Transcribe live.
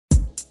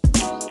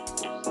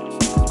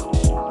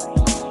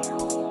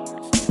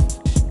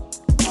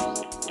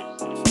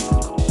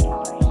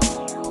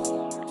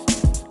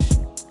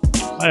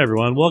Hi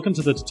everyone, welcome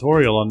to the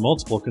tutorial on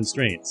multiple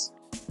constraints.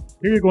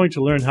 Here you're going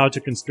to learn how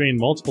to constrain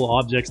multiple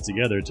objects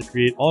together to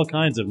create all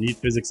kinds of neat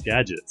physics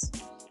gadgets.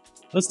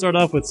 Let's start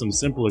off with some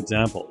simple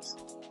examples.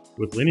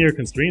 With linear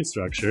constraint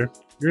structure,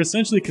 you're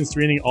essentially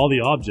constraining all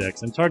the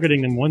objects and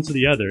targeting them one to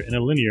the other in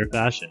a linear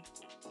fashion.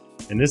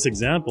 In this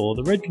example,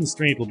 the red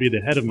constraint will be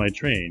the head of my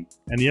train,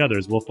 and the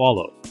others will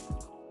follow.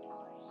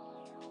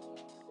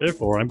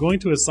 Therefore, I'm going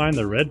to assign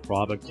the red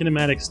prop a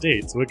kinematic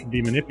state so it can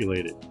be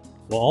manipulated,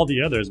 while all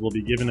the others will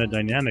be given a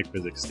dynamic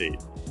physics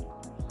state.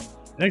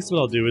 Next, what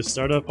I'll do is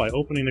start off by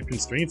opening the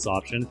constraints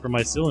option for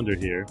my cylinder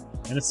here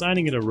and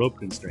assigning it a rope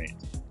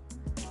constraint.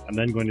 I'm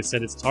then going to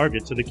set its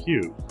target to the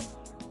cube.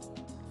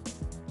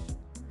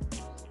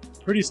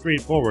 Pretty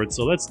straightforward,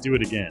 so let's do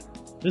it again,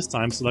 this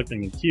time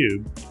selecting the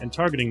cube and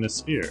targeting the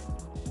sphere.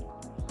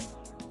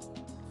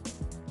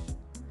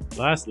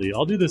 Lastly,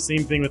 I'll do the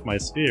same thing with my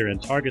sphere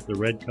and target the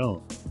red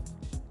cone.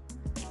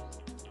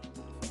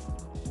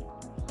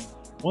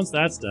 Once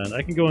that's done,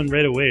 I can go in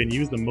right away and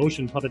use the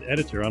motion puppet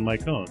editor on my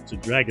cone to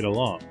drag it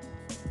along.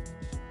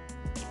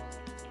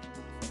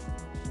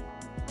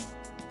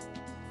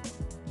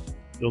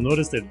 You'll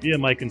notice that via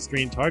my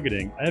constraint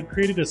targeting, I have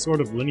created a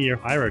sort of linear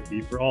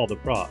hierarchy for all the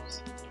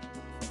props.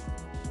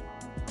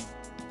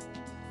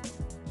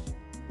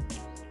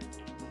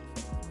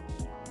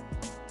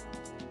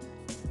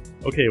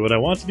 Okay, what I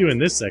want to do in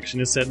this section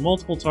is set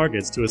multiple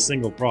targets to a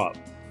single prop.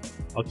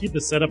 I'll keep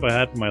the setup I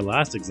had for my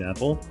last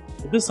example,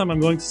 but this time I'm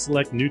going to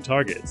select new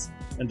targets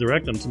and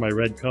direct them to my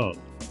red cone.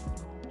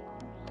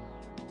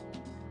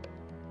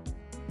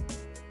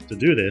 To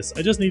do this,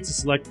 I just need to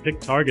select Pick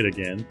Target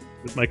again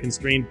with my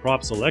constrained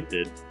prop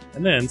selected,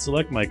 and then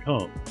select my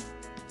cone.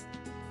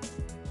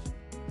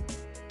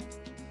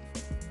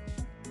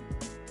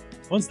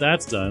 Once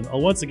that's done,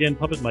 I'll once again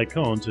puppet my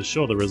cone to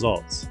show the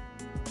results.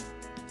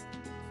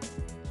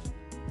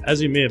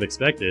 As you may have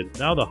expected,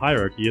 now the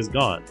hierarchy is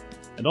gone,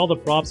 and all the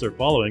props are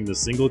following the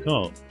single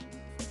cone.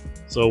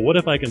 So what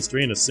if I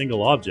constrain a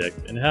single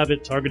object and have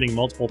it targeting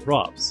multiple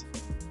props?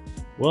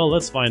 Well,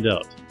 let's find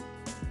out.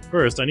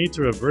 First, I need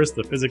to reverse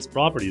the physics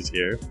properties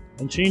here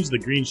and change the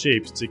green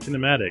shapes to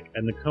kinematic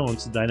and the cone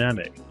to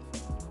dynamic.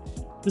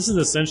 This is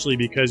essentially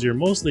because you're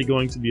mostly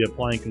going to be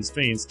applying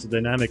constraints to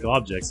dynamic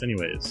objects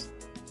anyways.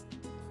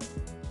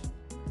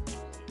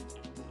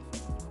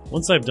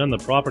 Once I've done the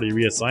property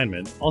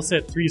reassignment, I'll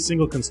set 3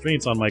 single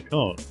constraints on my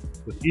cone,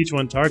 with each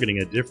one targeting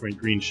a different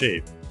green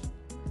shape.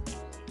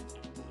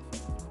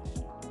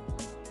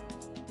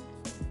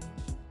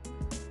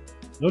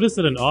 Notice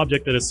that an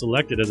object that is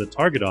selected as a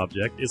target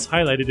object is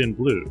highlighted in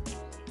blue,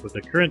 with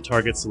the current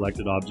target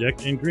selected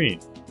object in green.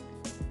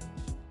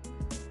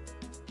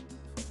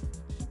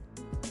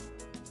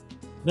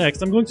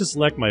 Next, I'm going to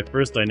select my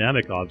first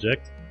dynamic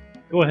object,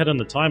 go ahead on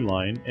the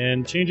timeline,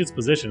 and change its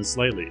position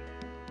slightly.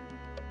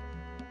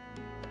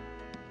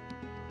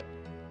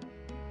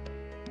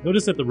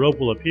 Notice that the rope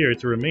will appear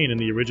to remain in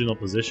the original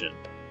position.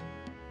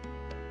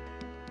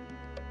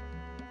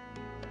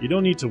 You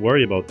don't need to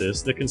worry about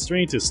this, the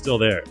constraint is still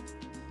there.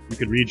 You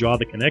could redraw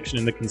the connection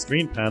in the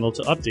constraint panel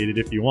to update it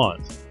if you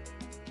want.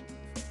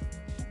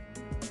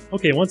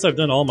 Okay, once I've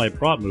done all my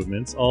prop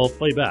movements, I'll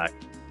play back.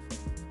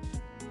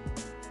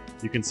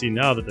 You can see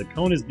now that the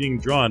cone is being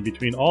drawn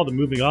between all the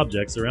moving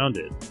objects around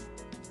it.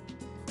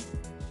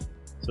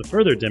 To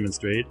further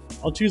demonstrate,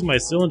 I'll choose my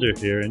cylinder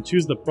here and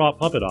choose the prop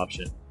puppet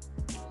option.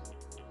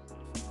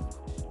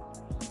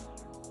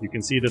 You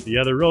can see that the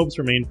other ropes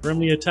remain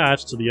firmly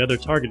attached to the other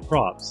target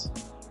props.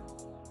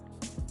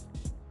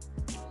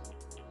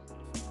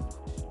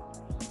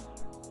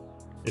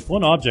 If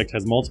one object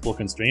has multiple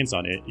constraints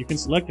on it, you can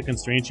select the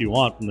constraint you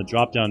want from the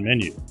drop-down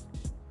menu.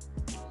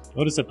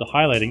 Notice that the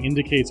highlighting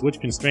indicates which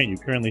constraint you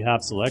currently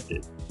have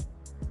selected.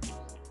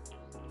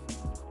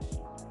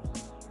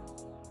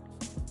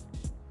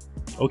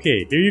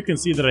 Okay, here you can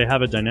see that I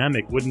have a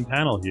dynamic wooden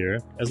panel here,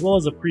 as well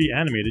as a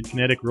pre-animated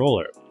kinetic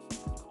roller.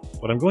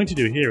 What I'm going to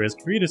do here is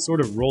create a sort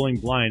of rolling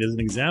blind as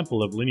an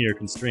example of linear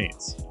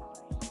constraints.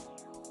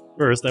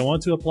 First, I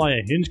want to apply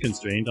a hinge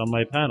constraint on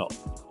my panel,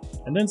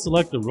 and then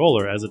select the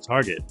roller as a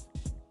target.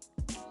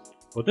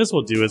 What this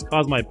will do is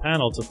cause my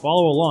panel to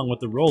follow along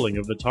with the rolling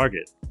of the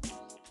target.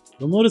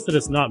 You'll notice that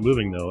it's not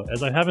moving though,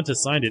 as I haven't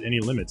assigned it any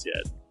limits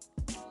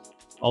yet.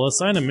 I'll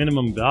assign a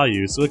minimum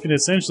value so it can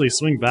essentially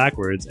swing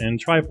backwards and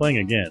try playing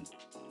again.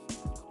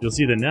 You'll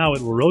see that now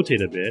it will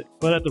rotate a bit,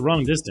 but at the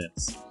wrong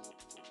distance.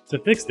 To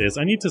fix this,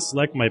 I need to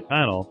select my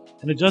panel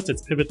and adjust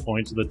its pivot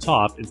point to the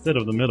top instead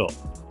of the middle.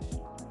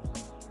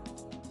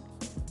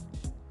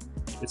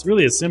 It's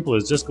really as simple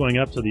as just going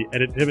up to the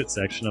Edit Pivot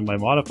section of my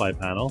Modify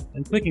panel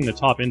and clicking the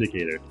top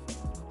indicator.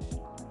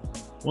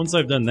 Once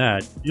I've done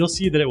that, you'll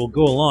see that it will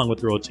go along with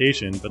the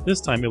rotation, but this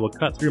time it will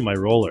cut through my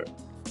roller.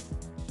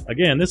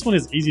 Again, this one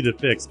is easy to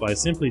fix by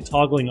simply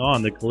toggling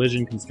on the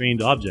Collision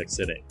Constrained Object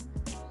setting.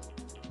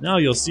 Now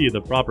you'll see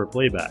the proper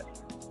playback.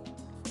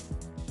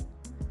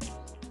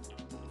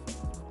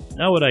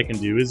 Now what I can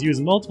do is use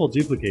multiple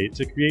duplicate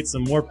to create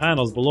some more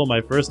panels below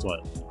my first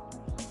one.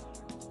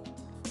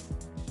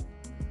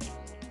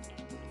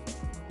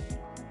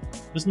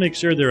 Just make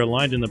sure they're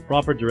aligned in the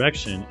proper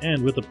direction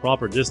and with the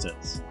proper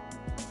distance.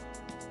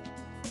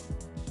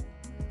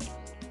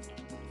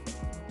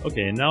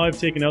 Okay, now I've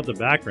taken out the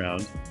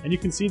background, and you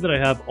can see that I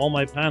have all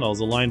my panels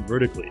aligned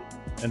vertically,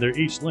 and they're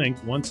each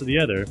linked one to the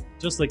other,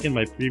 just like in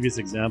my previous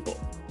example.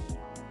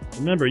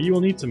 Remember, you will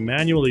need to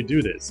manually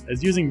do this,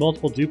 as using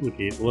multiple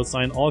duplicate will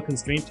assign all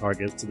constraint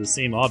targets to the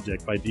same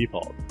object by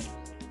default.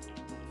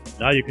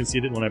 Now you can see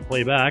that when I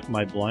play back,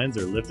 my blinds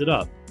are lifted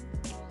up.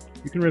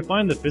 You can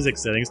refine the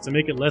physics settings to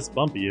make it less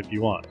bumpy if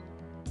you want.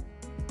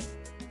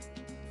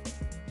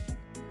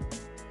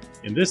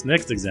 In this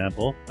next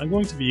example, I'm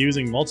going to be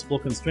using multiple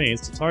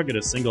constraints to target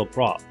a single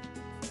prop.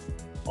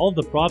 All of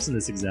the props in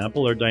this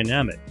example are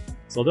dynamic,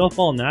 so they'll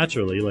fall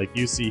naturally like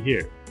you see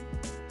here.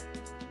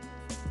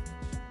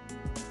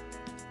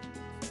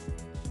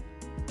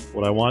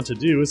 What I want to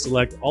do is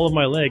select all of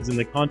my legs in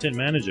the Content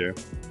Manager,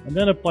 and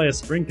then apply a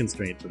spring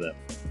constraint to them.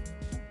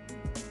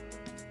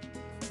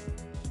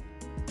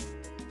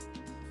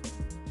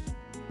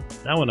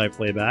 Now when I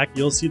play back,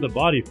 you'll see the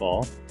body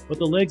fall, but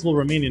the legs will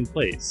remain in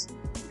place,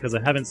 because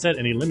I haven't set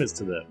any limits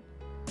to them.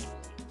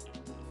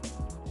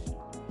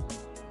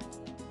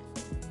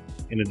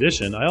 In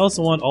addition, I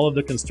also want all of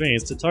the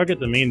constraints to target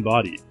the main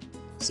body,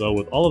 so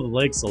with all of the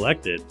legs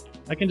selected,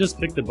 I can just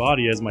pick the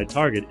body as my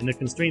target in the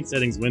Constraint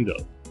Settings window.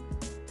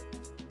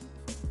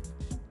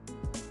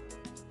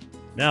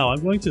 Now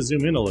I'm going to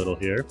zoom in a little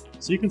here,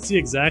 so you can see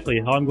exactly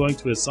how I'm going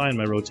to assign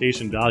my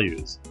rotation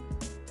values.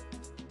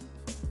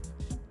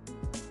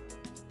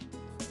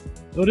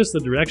 Notice the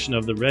direction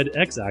of the red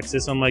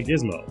x-axis on my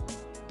gizmo.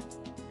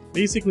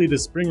 Basically, the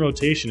spring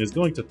rotation is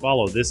going to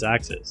follow this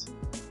axis.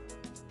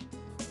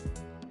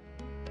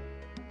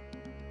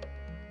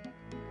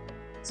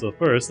 So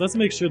first, let's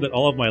make sure that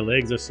all of my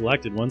legs are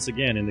selected once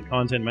again in the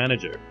Content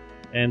Manager,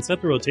 and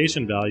set the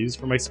rotation values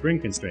for my spring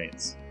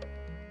constraints.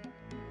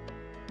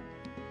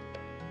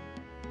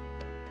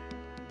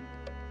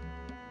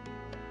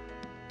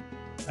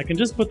 I can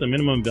just put the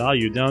minimum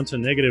value down to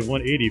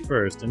 -180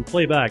 first and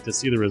play back to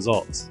see the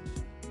results.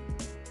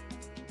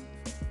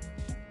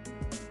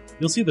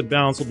 You'll see the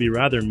bounce will be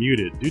rather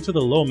muted due to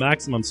the low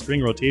maximum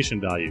spring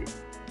rotation value.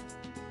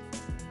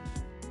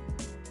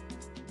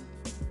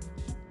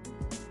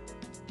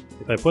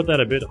 If I put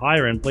that a bit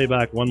higher and play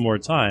back one more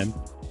time,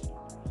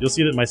 you'll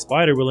see that my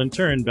spider will in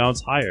turn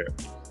bounce higher.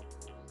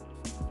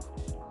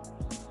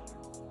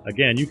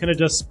 Again, you can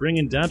adjust spring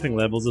and damping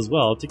levels as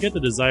well to get the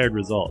desired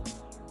result.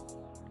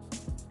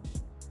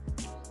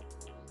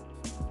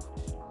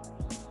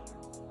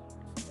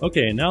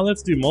 Okay, now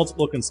let's do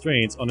multiple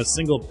constraints on a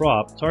single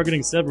prop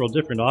targeting several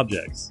different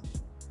objects.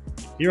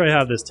 Here I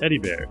have this teddy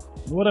bear,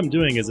 and what I'm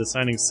doing is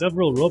assigning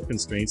several rope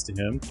constraints to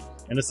him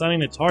and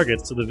assigning the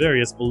targets to the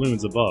various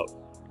balloons above.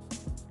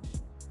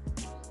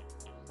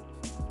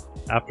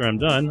 After I'm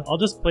done, I'll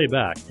just play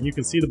back, and you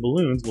can see the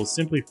balloons will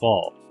simply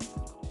fall.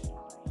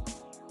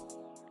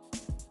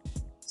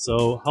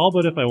 So how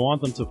about if I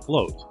want them to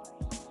float?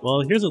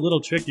 Well, here's a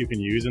little trick you can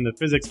use in the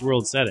physics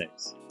world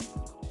settings.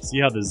 See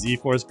how the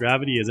z-force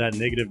gravity is at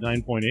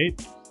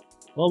 -9.8?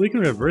 Well, we can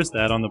reverse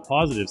that on the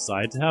positive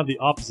side to have the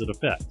opposite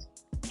effect.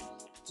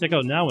 Check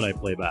out now when I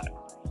play back.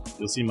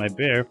 You'll see my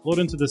bear float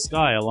into the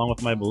sky along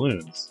with my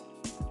balloons.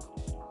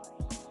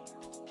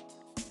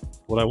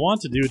 What I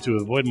want to do to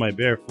avoid my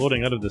bear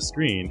floating out of the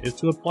screen is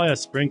to apply a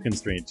spring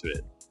constraint to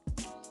it.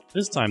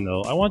 This time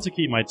though, I want to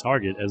keep my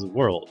target as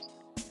world.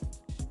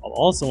 I'll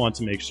also want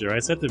to make sure I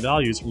set the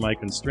values for my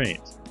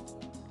constraint.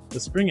 The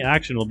spring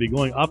action will be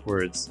going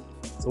upwards,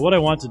 so what I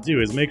want to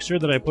do is make sure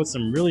that I put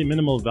some really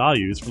minimal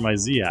values for my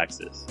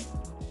z-axis.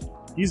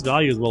 These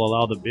values will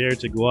allow the bear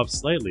to go up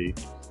slightly,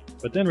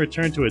 but then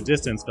return to a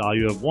distance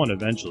value of 1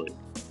 eventually.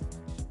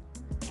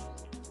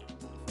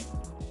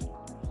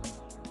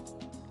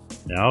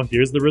 Now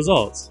here's the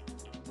results.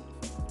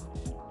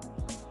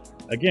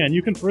 Again,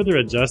 you can further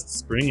adjust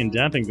spring and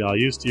damping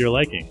values to your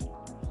liking.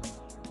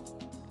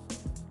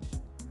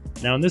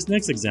 Now in this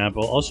next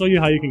example, I'll show you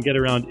how you can get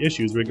around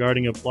issues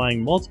regarding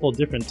applying multiple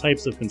different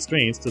types of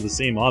constraints to the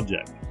same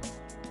object.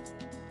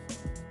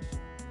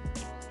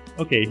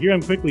 Okay, here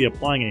I'm quickly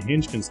applying a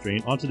hinge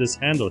constraint onto this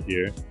handle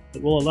here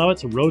that will allow it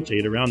to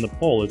rotate around the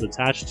pole it's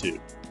attached to.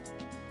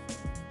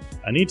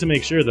 I need to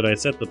make sure that I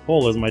set the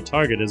pole as my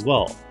target as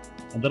well,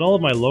 and that all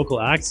of my local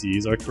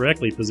axes are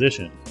correctly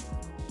positioned.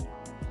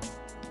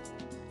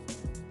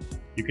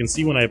 You can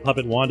see when I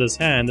puppet Wanda's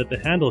hand that the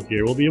handle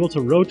here will be able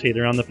to rotate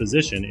around the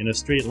position in a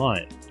straight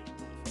line.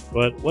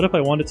 But what if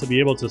I want it to be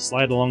able to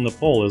slide along the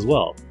pole as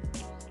well?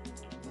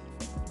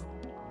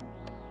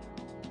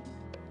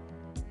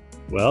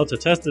 Well, to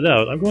test it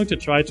out, I'm going to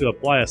try to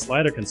apply a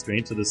slider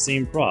constraint to the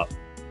same prop,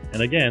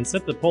 and again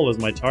set the pole as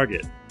my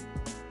target.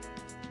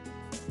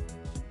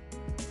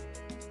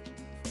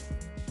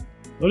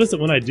 Notice that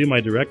when I do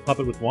my direct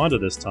puppet with Wanda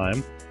this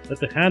time, that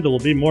the handle will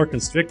be more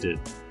constricted.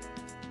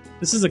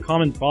 This is a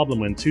common problem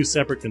when two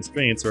separate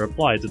constraints are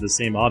applied to the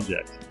same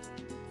object.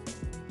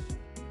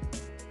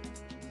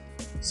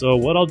 So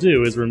what I'll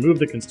do is remove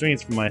the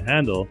constraints from my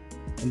handle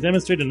and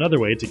demonstrate another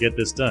way to get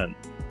this done.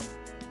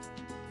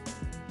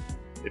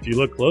 If you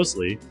look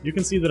closely, you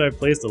can see that I've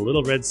placed a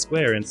little red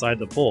square inside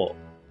the pole.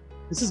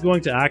 This is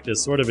going to act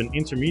as sort of an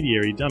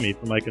intermediary dummy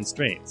for my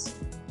constraints.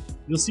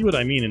 You'll see what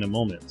I mean in a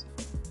moment.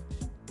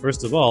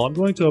 First of all, I'm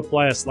going to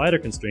apply a slider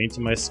constraint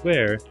to my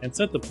square and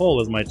set the pole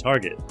as my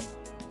target.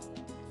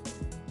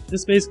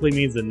 This basically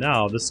means that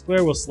now the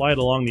square will slide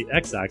along the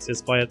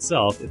x-axis by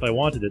itself if I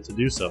wanted it to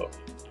do so.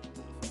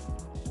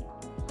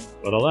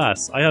 But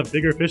alas, I have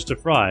bigger fish to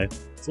fry,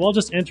 so I'll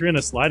just enter in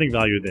a sliding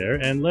value there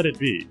and let it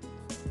be.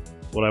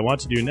 What I want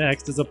to do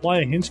next is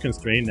apply a hinge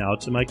constraint now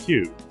to my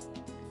cube.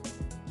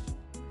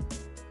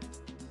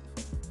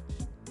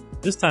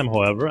 This time,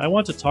 however, I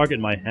want to target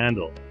my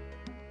handle.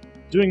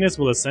 Doing this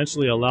will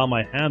essentially allow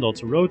my handle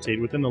to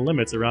rotate within the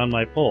limits around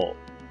my pole,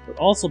 but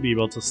also be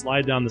able to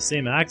slide down the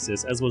same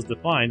axis as was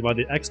defined by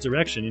the x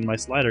direction in my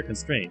slider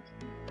constraint.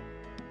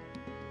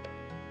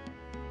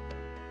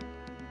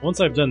 Once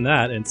I've done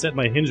that and set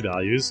my hinge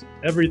values,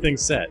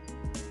 everything's set.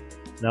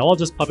 Now I'll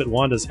just puppet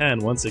Wanda's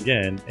hand once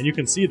again, and you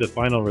can see the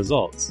final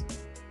results.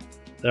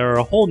 There are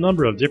a whole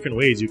number of different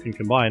ways you can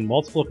combine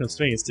multiple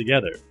constraints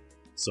together,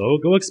 so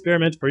go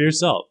experiment for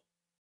yourself.